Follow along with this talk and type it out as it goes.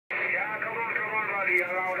you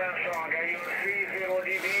loud and strong. Are you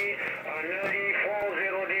 30 dB, nearly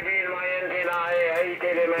 40 dB in my antenna, 8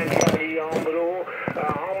 elementary homebrew.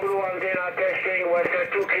 Homebrew antenna testing with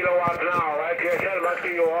 2 kilowatt now, right? QSL, back to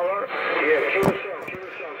you, over. Yes, QSL,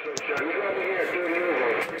 sunshine. You got me here, 2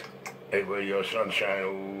 music. Hey, Radio Sunshine,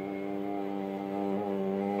 ooh.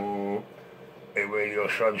 Hey, Radio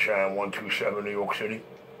Sunshine, 127 New York City.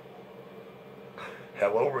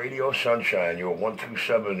 Hello, Radio Sunshine. You're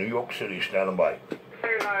 127 New York City, standing by.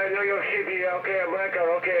 New York City, okay, Breaker,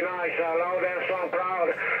 okay, nice, loud and strong,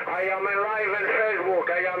 proud. I am in live in Facebook.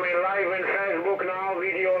 I am in live in Facebook now,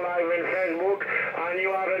 video live in Facebook, and you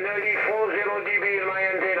are nearly 40 dB in my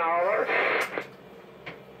antenna, over.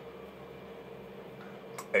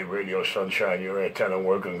 Hey, Radio Sunshine, your antenna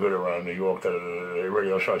working good around New York. Hey,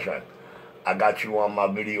 Radio Sunshine, I got you on my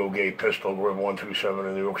video gate pistol grip 127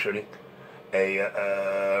 in New York City. Hey,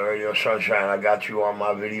 Radio Sunshine, I got you on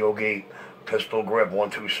my video gate pistol grip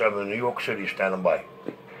 127 New York City, standing by.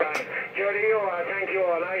 Jerry, thank you.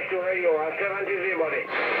 Nice to hear you. 70 buddy.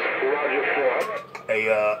 Roger 4. Hey,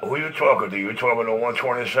 who you talking to? You talking to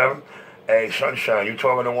 127? Hey, Sunshine, you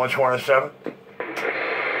talking to 127?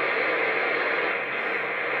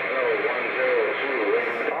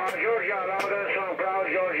 Georgia, loud and strong, proud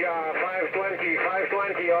Georgia,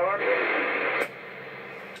 520, over.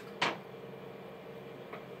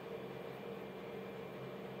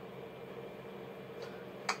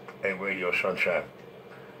 Hey, Radio Sunshine.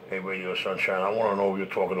 Hey, Radio Sunshine. I want to know if you're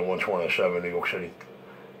talking to 127 New York City.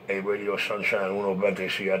 Hey, Radio Sunshine. Uno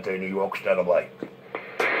 27 New York, stand by.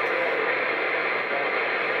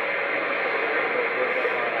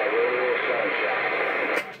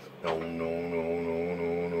 No.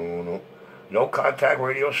 No contact,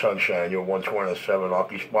 Radio Sunshine. You're 127. I'll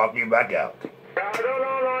keep sparking you back out. No,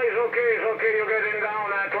 it's okay. You're getting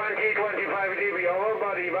down at 20, 25 dB. Over,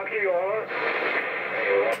 buddy. Back to you, over.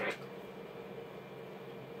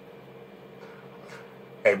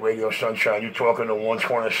 Hey, Radio Sunshine, you talking to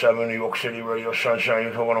 127 New York City, Radio Sunshine?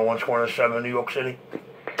 You talking to 127 New York City?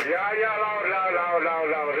 Yeah, loud,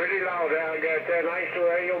 really loud. Nice to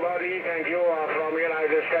hear you, buddy. Thank you from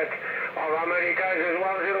United States of America. This is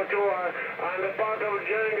 102, and the part of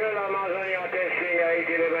jungle Amazonia testing 8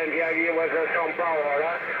 element Yagi with some power.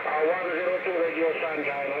 102 Radio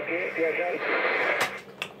Sunshine, okay? Yes,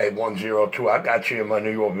 Hey, 102, I got you in my New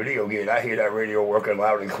York video gate. I hear that radio working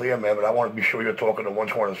loud and clear, man, but I want to be sure you're talking to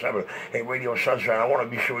 127. Hey, Radio Sunshine, I want to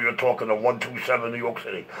be sure you're talking to 127 New York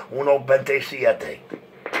City. 127.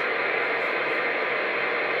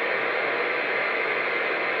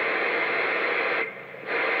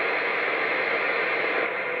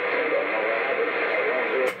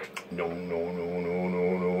 No.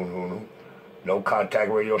 No contact,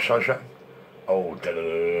 Radio Sunshine? Oh,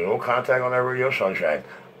 no contact on that Radio Sunshine.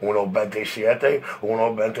 127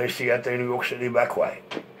 New York City, back way.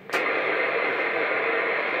 Hello,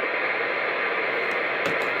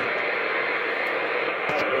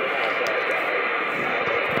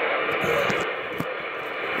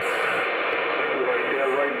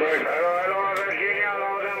 Virginia,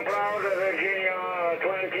 loud and proud. Virginia,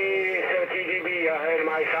 20, 30 dB in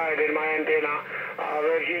my side, in my antenna.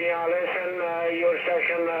 Virginia, listen, your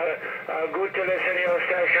station, good to listen your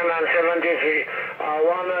station, and 73,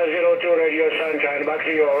 102 Radio Sunshine, back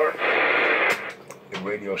to you, over.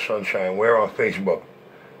 Radio Sunshine, where on Facebook?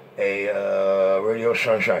 Hey, Radio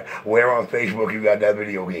Sunshine, where on Facebook you got that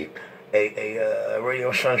video gate? Hey,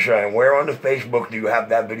 Radio Sunshine, where on the Facebook do you have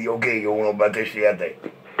that video gate? You know about this yet? You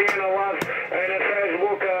know what? In the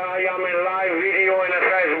Facebook, I am in live video in the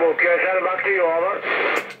Facebook. Yes, back to you, over.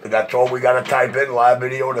 That's all we gotta type in, live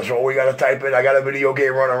video. That's all we gotta type in. I got a video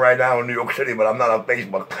game running right now in New York City, but I'm not on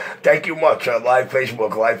Facebook. Thank you much. Live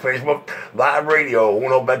Facebook, live radio.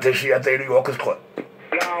 127 New York is clip.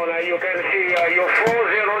 Now you can see your 40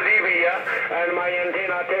 dB, and my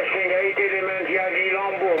antenna testing 8 element Yagi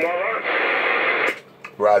long boom,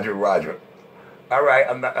 over. Roger. All right,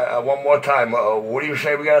 one more time. What do you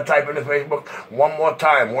say we gotta type into Facebook? One more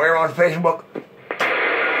time. Where on Facebook?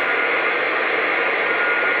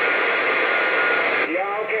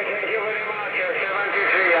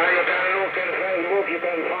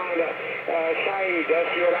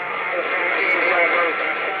 That's your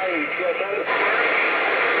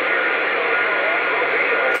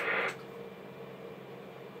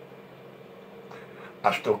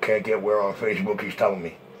I still can't get where on Facebook he's telling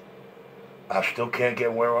me.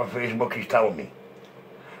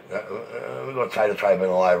 Let me go try to type in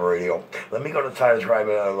a live radio.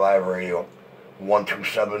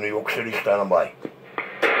 127 New York City, standing by.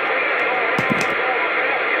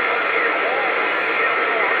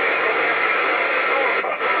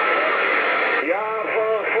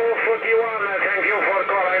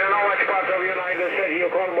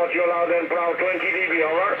 got you loud and proud, 20 dB,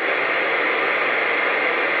 over.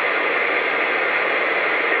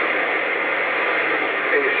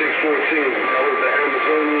 A614, that was the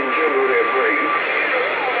Amazonian jungle there, break.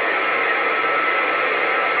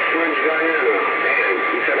 French Guyana, man,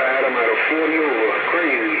 he said I had him at a 40 over,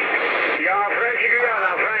 crazy. Yeah, French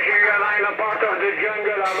Guyana in a part of the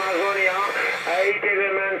jungle, Amazonia, 8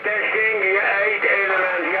 element testing, 8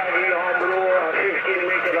 element Yagi Homebrew, 15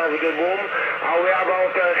 meters of the boom. We are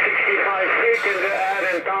about 65 feet in the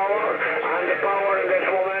air and tower, and the power in this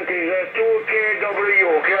moment is 2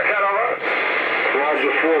 kW. Clear, sir, over?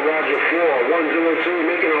 Roger 4, 102,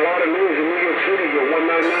 making a lot of news in New York City, you're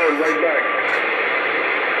 199, right back.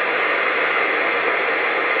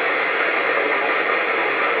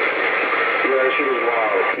 Yeah, that shit is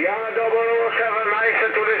wild. Yeah, 007, nice to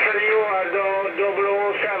listen to you,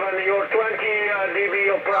 007, you're 20 dB,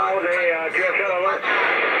 you're proud, clear, sir, over?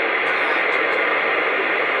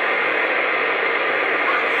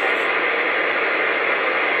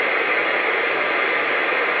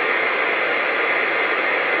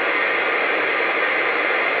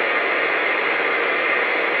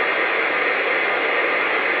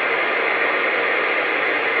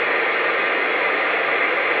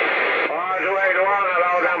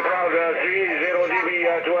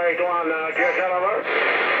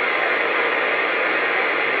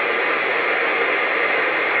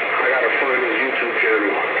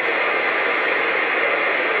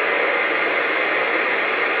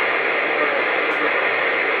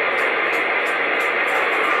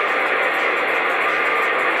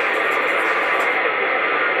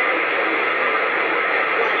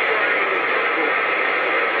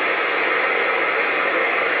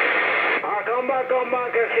 Come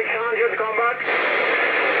back, 600, come back.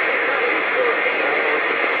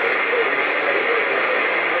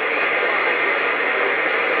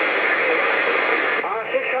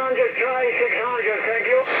 600, try 600, thank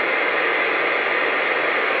you.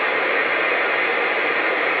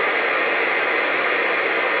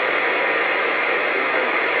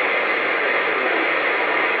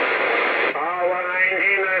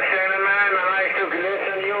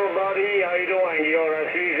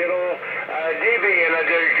 DB in the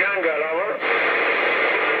jungle, over.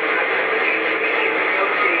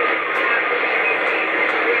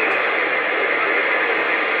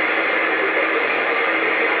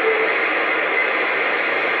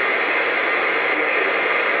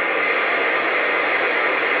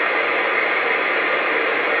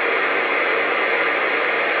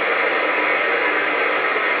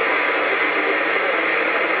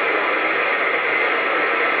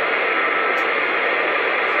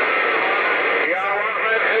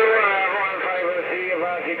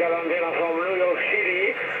 From New York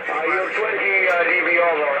City, you're 20 dB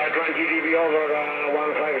over, 20 dB over,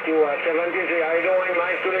 152, 73. How you doing?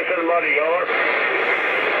 Nice to listen, buddy, over.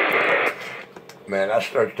 Man, I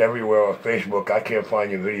searched everywhere on Facebook. I can't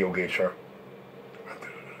find your video gate, sir.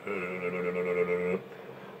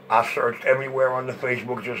 I searched everywhere on the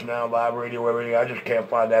Facebook just now, live radio, everything. I just can't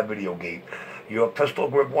find that video gate. You're Pistol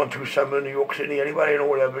Grip 127 in New York City. Anybody know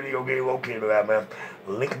where that video gate located at, man?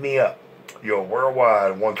 Link me up. You're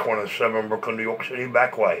worldwide, 127 Brooklyn, New York City,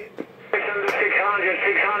 back quiet.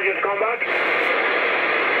 600, come back.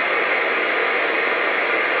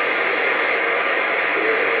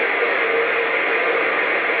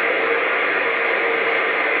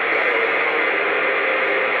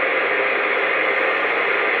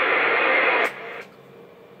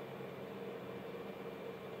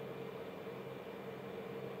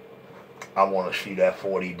 I want to see that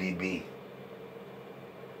 40 dB.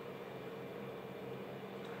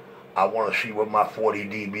 I want to see what my 40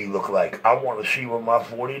 dB look like. I want to see what my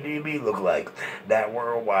 40 dB look like. That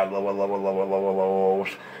worldwide lows,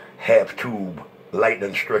 half tube,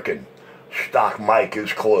 lightning stricken. Stock mic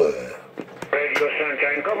is clear. Radio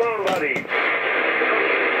Sunshine, come on, buddy.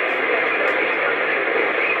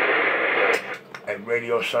 And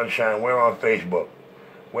Radio Sunshine, we're on Facebook.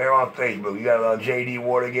 We're on Facebook. You got it on JD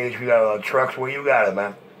Watergate. You got it on trucks. Where you got it,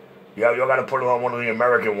 man? Y'all got to put it on one of the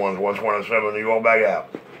American ones, 127, and you go back out.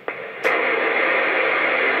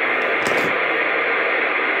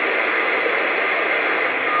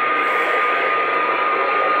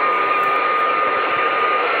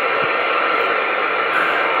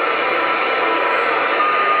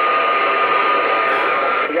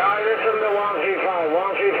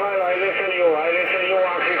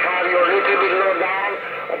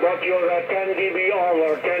 But you're 10 dB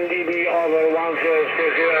over, 10 dB over,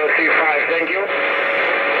 1C5, thank you.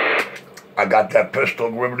 I got that Pistol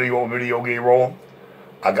Grip video gate roll.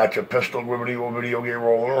 I got your Pistol Grip video gate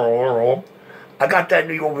roll. I got that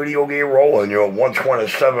New York video game rolling. You're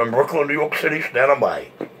 127 Brooklyn, New York City. Stand by.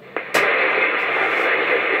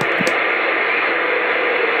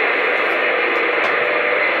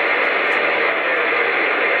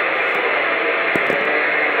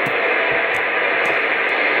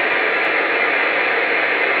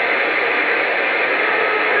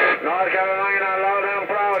 North Carolina, loud and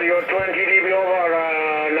proud. You're 20 dB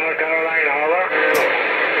over North Carolina, over.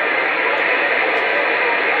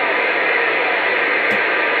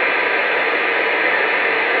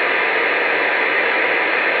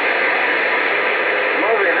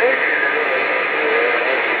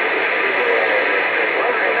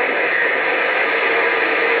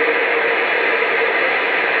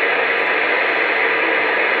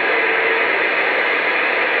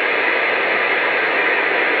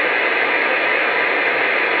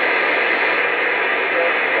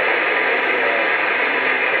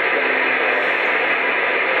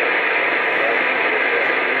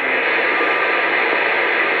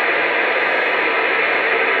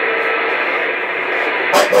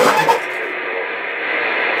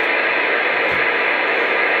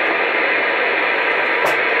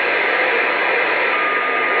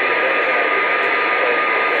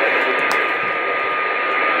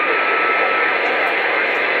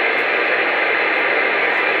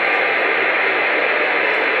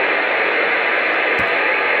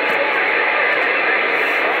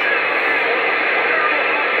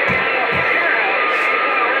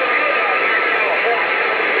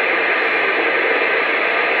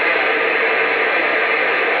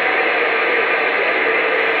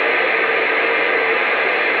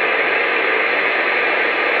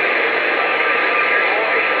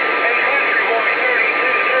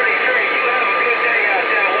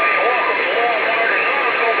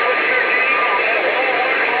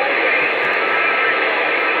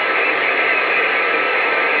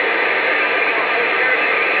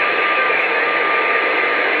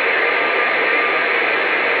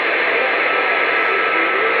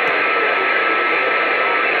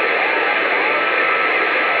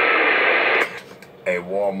 Hey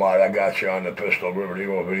Walmart, I got you on the Pistol River New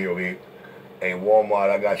York video game. Hey Walmart,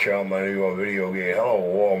 I got you on my New York video game. Hello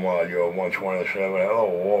Walmart, you're 127. Hello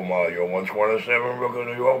Walmart, you're 127. Brooklyn,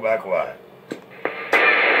 New York, back live.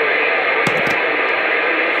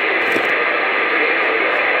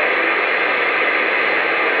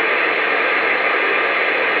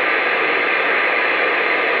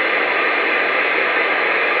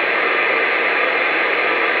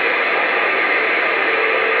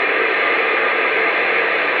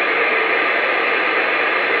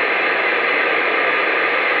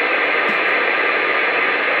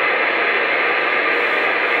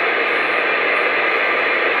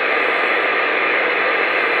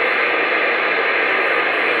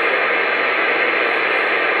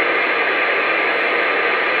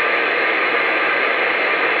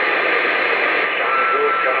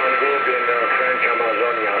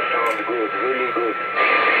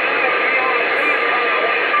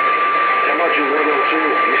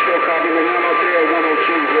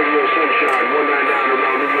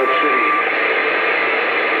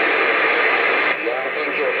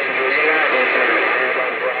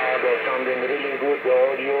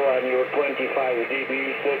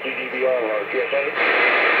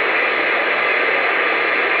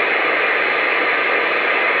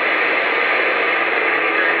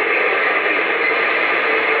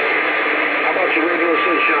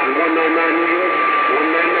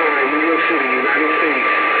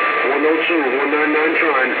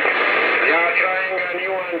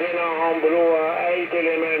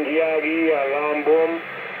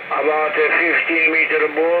 About a 15-meter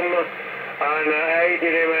boom and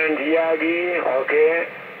 8-element Yagi, okay.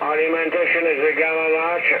 Alimentation is a gamma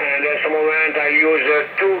notch, and at the moment I use a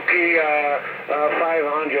 2-key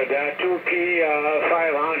 500, 2-key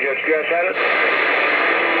 500 QSL.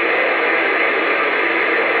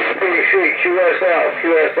 Sweet,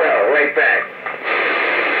 QSL, right back.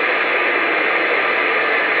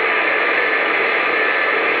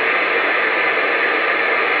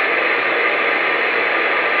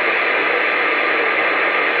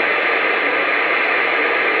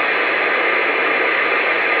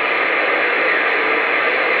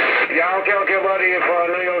 Okay, buddy, for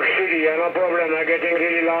New York City, no problem. I'm getting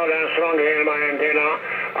really loud and strong here in my antenna.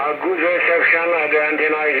 A good reception. The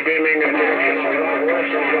antenna is beaming in the direction of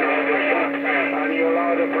northwest of and you're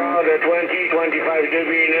loud and proud. 20, 25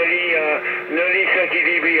 dB, nearly 30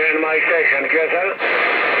 dB in my session. QSL?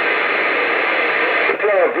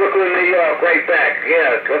 Brooklyn, New York, right back.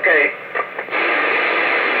 Yeah, okay.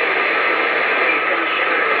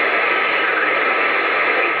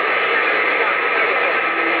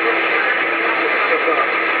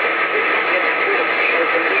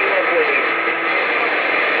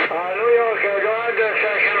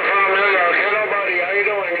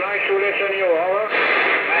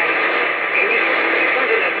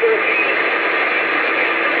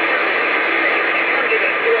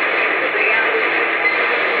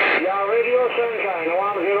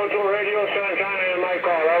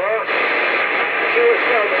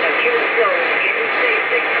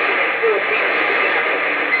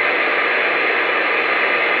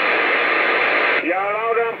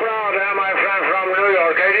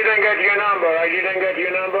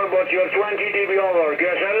 You're 20 dB over,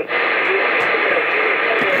 QSL.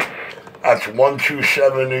 That's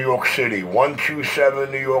 127 New York City. 127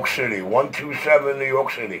 New York City. 127 New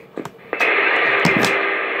York City.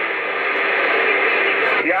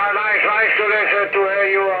 Yeah, nice to listen to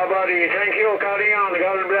you, buddy. Thank you, carry on.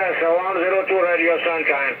 God bless. 102 Radio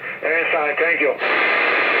Sunshine. Inside, thank you.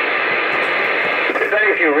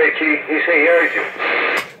 Thank you, Richie. He said he heard you.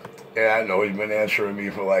 Yeah, I know. He's been answering me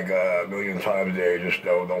for like a million times there. He just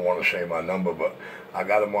don't want to say my number, but I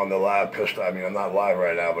got him on the live pistol. I mean, I'm not live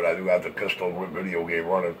right now, but I do have the pistol grip video game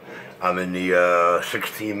running. I'm in the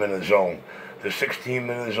 16-minute zone. The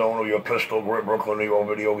 16-minute zone of your pistol grip Brooklyn, New York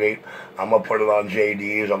video game. I'm going to put it on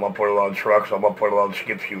JDs. I'm going to put it on trucks. I'm going to put it on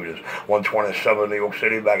skip shooters. 127 New York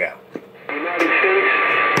City, back out. United States?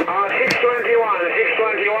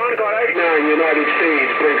 621, correct? No, United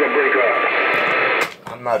States. Break up.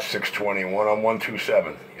 I'm not 621. I'm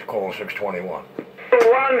 127. He's calling 621.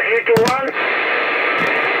 821.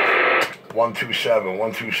 127,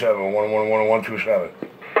 127, 111, 127.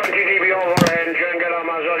 20 dB over in Jungle,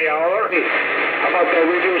 Amazonia, over. How about that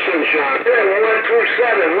Radio Sunshine? Yeah,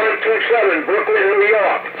 127, Brooklyn, New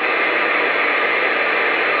York.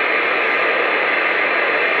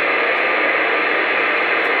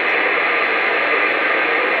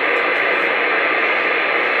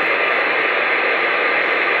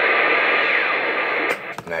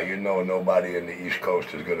 Now, you know nobody in the East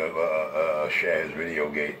Coast is going to share his video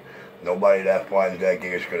gate. Nobody that finds that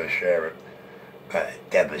gate is going to share it.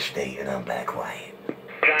 Devastating. I'm back quiet.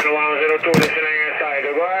 Channel 102 listening inside.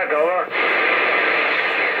 Go ahead, over.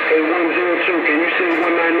 Hey, 102, can you say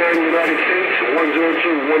 199 United States?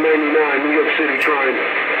 102, 199 New York City Triangle.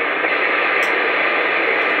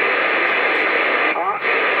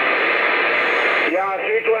 Yeah,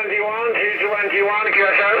 321,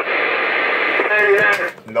 QSL.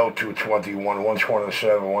 No 221,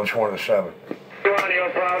 127, 127. You're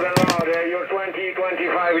proud and loud. You're 20, 25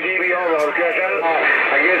 dB over, QSL.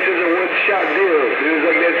 I guess it's a one-shot deal. It was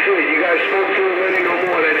like, that's it. You guys spoke to him any no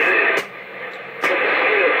more, that's it.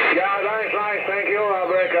 Yeah, nice. Thank you,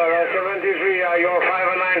 Breaker. 73, you're 5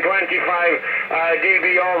 and 925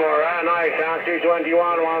 dB over. Nice. 321,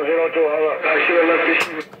 102 over. I should have left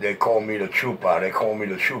this. They call me the Chupa. They call me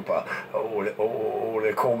the Chupa.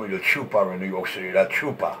 They call me the Chupa in New York City. That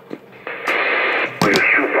Chupa. The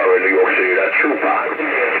Chupa in New York City, that Chupa.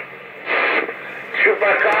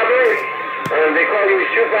 Chupacabra? They call you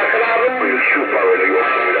Chupacabra? The Chupa in New York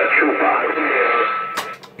City, that Chupa.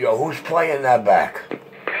 Yo, who's playing that back?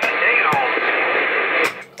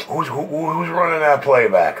 Who's running that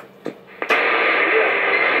playback?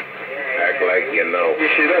 Act like you know. You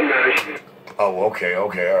shit up now. Oh, okay, all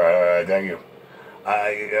right, thank you.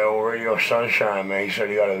 Radio Sunshine, man, he said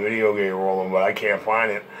he got a video game rolling, but I can't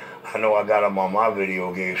find it. I know I got him on my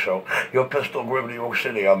video game, so your pistol grip New York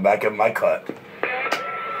City, I'm back in my cut.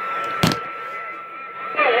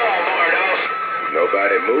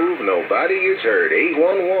 Nobody move, nobody is hurt.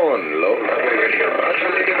 811, low.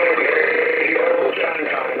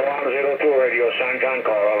 Radio Sunshine,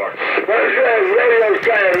 call over.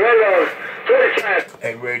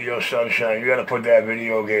 Hey, Radio Sunshine, you gotta put that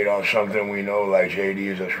video gate on something we know, like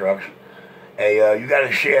JDs or trucks. Hey, you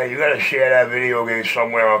gotta share that video game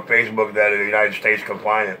somewhere on Facebook that the United States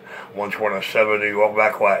compliant. 127 New York,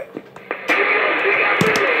 back quiet.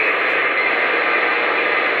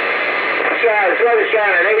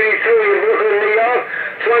 Sunshine, 83 in Brooklyn, New York.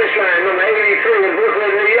 Sunshine, number 83 in Brooklyn,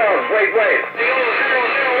 New York. Wait.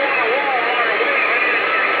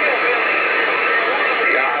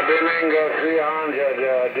 Biminga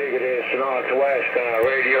 300 degrees northwest,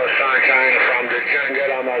 Radio Sunshine from the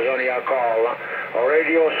jungle, Amazonia call.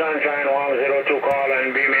 Radio Sunshine 102 call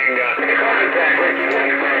and Biminga.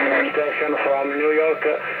 Station from New York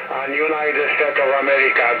and United States of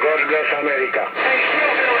America. God bless America.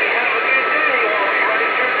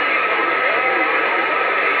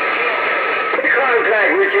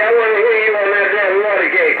 Contact, Richie. I want to hear you on that damn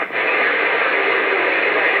Watergate.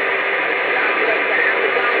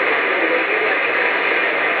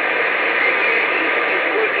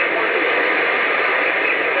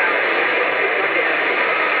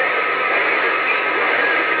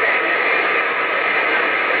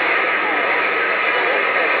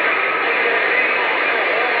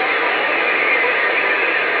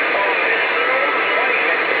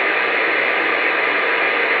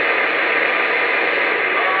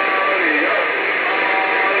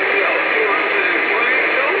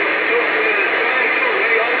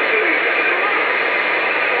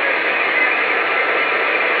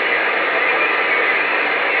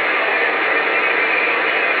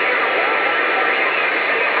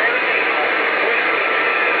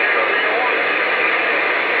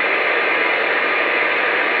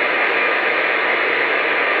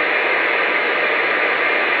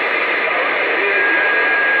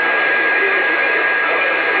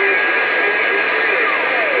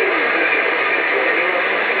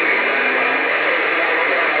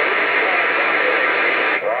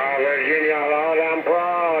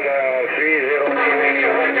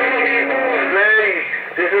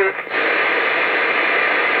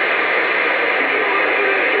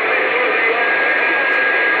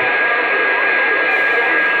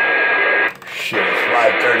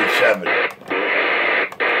 at 37.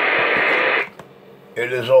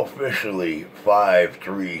 It is officially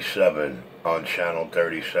 537 on channel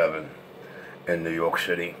 37 in New York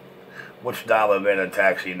City. Which dollar van and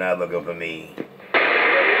taxi not looking for me?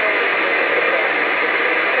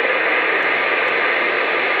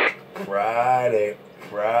 Friday.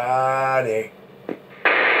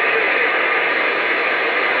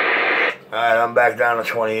 Alright, I'm back down to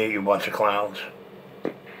 28, you bunch of clowns.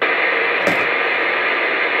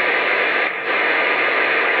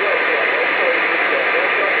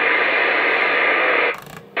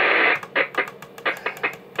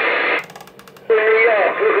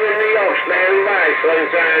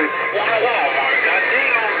 Sunshine. Walmart,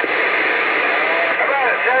 goddamn. Come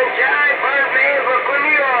on, sunshine, first man for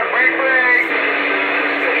New York, big break.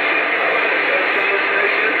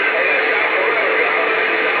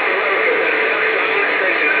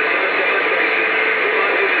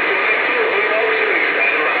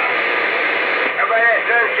 How about that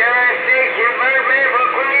sunshine station, first man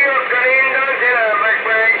for New York, got in, don't you know, big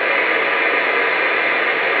break.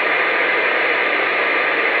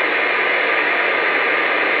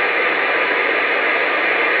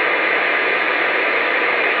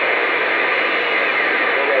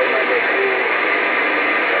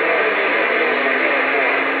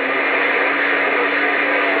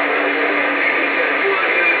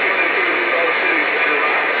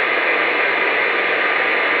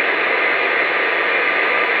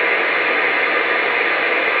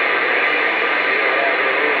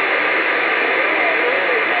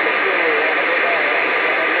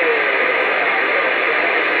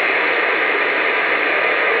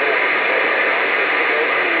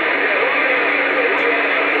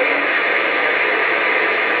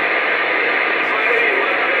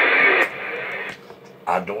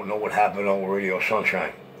 I don't know what happened on Radio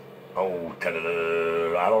Sunshine. Oh, I don't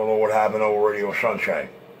know what happened on Radio Sunshine.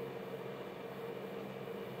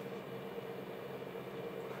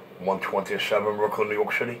 127 Brooklyn, New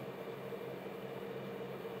York City.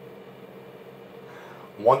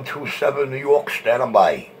 127 New York, stand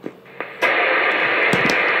by.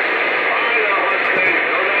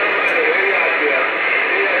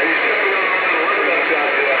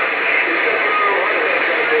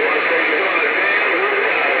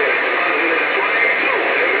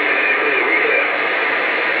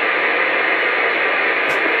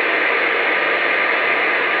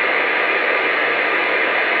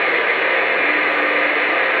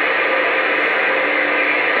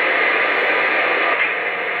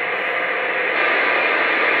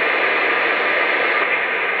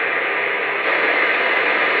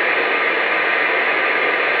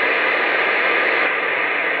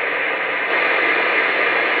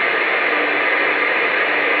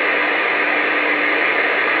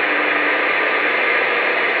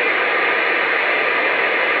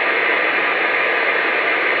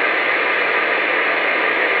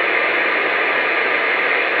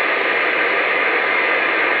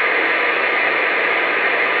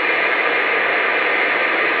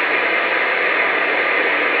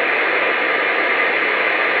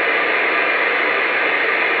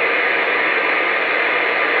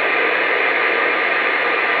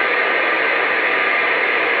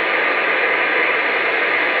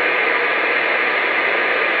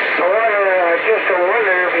 Just to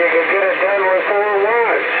wonder if you could get it done with 4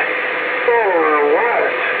 watts. 4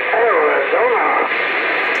 watts. Arizona.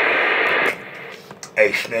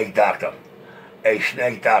 Hey, Snake Doctor. Hey,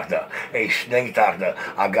 Snake Doctor. Hey, Snake Doctor.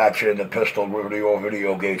 I got you in the pistol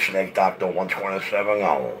video gate, Snake Doctor 127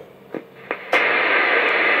 on.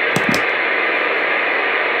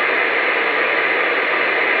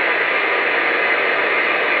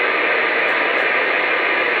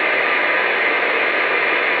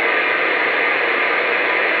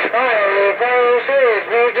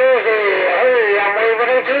 New Jersey, hey, I'm waving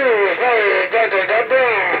at you, hey,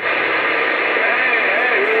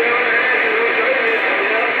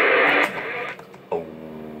 Oh,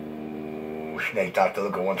 Snake Doctor,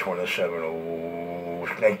 look at 127. Oh,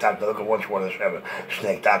 Snake Doctor, look at 127.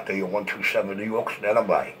 Snake Doctor, you're 127 New York, stand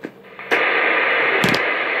by.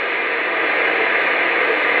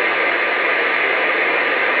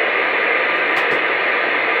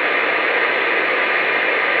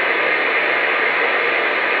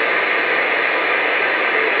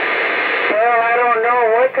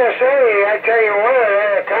 To say, I tell you what,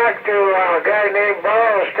 I talked to a guy named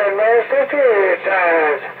Boston,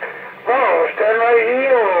 Massachusetts. Boston,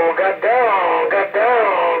 you got down,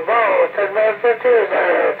 Boston,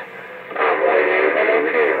 Massachusetts. I'm waiting for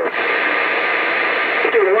you.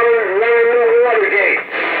 Dude, Watergate.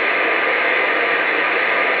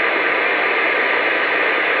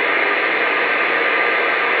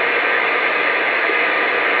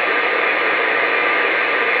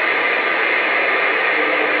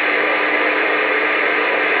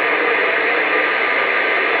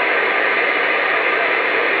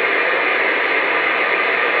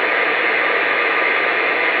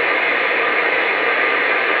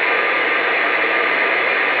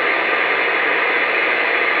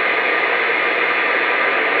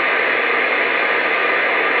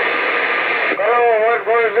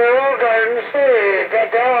 Say,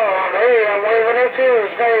 get down. Hey, I'm waving at you.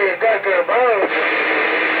 Say, Dr. Burns.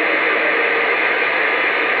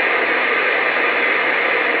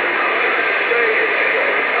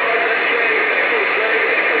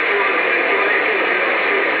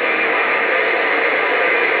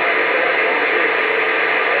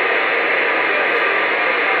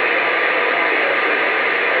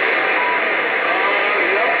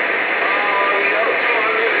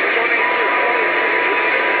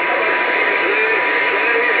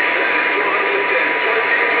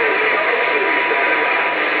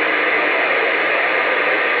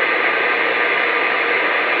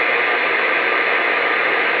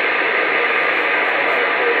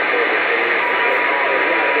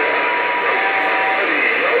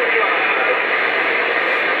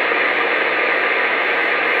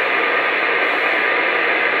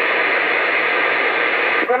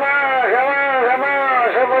 Come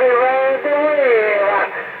on, somebody ride the wave.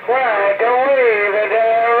 Ride the wave at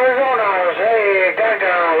Arizona. Say,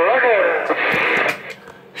 Dr. Lucky.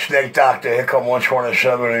 Snake Doctor, here come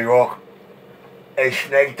 127 New York. Hey,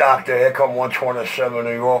 Snake Doctor, here come 127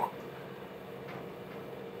 New York.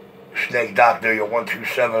 Snake Doctor, you're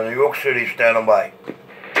 127 New York City, standing by.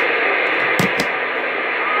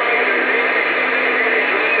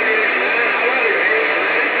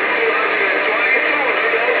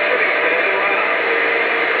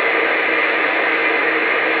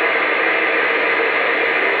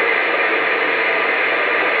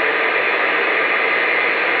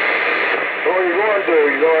 Where you going to?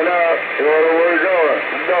 You going out? You want to where you going?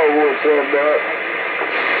 You know what's up, dog.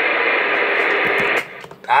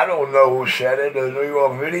 I don't know who said it. The New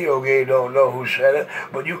York video game don't know who said it.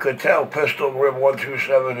 But you could tell Pistol Grip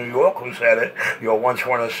 127 New York who said it. You're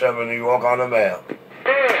 127 New York on the mail.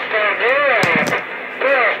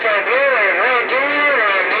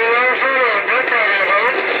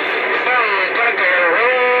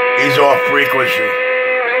 He's off frequency.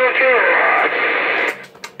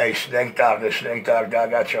 Hey, Snake Doctor, I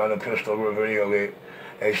got you on the Pistol Grip video game.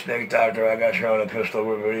 Hey, Snake Doctor, I got you on the Pistol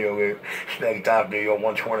Grip video game. Snake Doctor, you're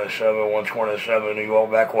 127 New York,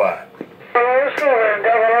 back wide. 007, I'm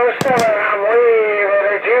waving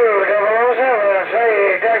at you. 007,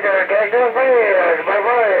 say, Dr. Take the bridge.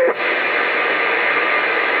 Bye-bye.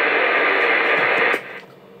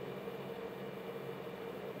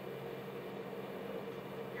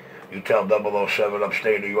 You tell 007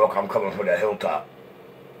 upstate New York I'm coming for the hilltop.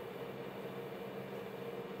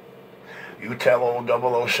 You tell old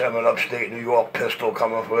 007 upstate New York Pistol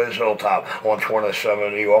coming for his hilltop.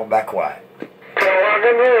 127 New York, back wide. What I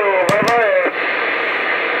can do, bye-bye.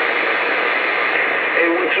 Hey,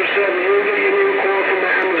 127, you get your new call from the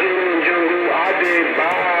Amazonian jungle. I did.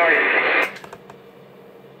 Bye.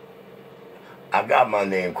 I got my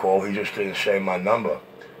name called. He just didn't say my number.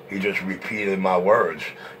 He just repeated my words.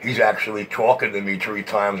 He's actually talking to me 3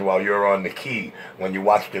 times while you're on the key. When you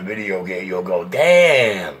watch the video game, you'll go,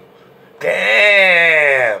 damn.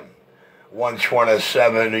 Damn.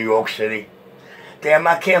 127 New York City. Damn,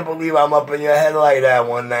 I can't believe I'm up in your head like that,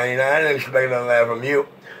 199. I didn't expect nothing that from you.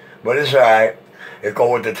 But it's alright. It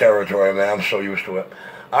go with the territory, man. I'm so used to it.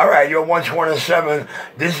 Alright, you're 127.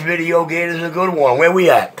 This video game is a good one. Where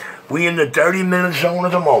we at? We in the 30-minute zone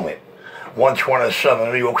at the moment.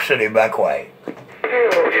 127 New York City, back way.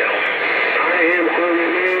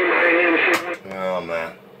 Oh,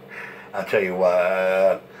 man. I'll tell you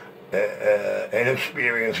what.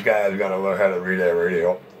 Inexperienced guys got to learn how to read that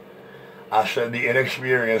radio. I said the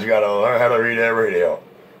inexperienced got to learn how to read that radio.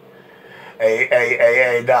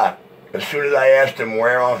 Hey, Doc. As soon as I asked him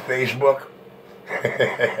where on Facebook,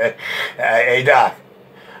 hey, Doc.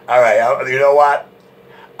 All right, you know what?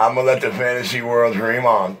 I'm gonna let the fantasy world dream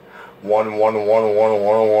on. 1.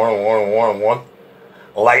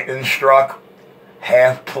 Lightning struck,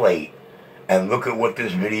 half plate, and look at what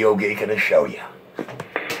this video game gonna show you.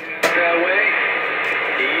 That way.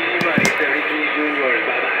 Easy money, 73 Juniors.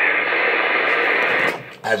 Bye-bye.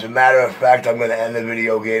 As a matter of fact, I'm gonna end the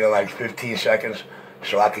video game in like 15 seconds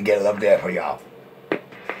so I can get it up there for y'all. What's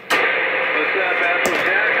up,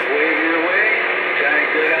 Applejack? Wave your way. Shine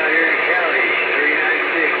good out here in Cali.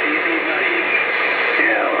 396, easy money.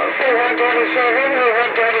 Yeah, well,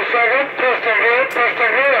 127, Pistol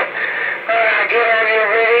Grip. Get on your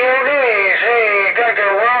radio game. Say,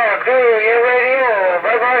 Dr. Walk, do your radio.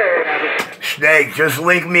 Bye-bye. Snake, just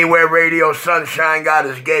link me where Radio Sunshine got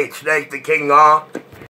his gate. Snake the King on.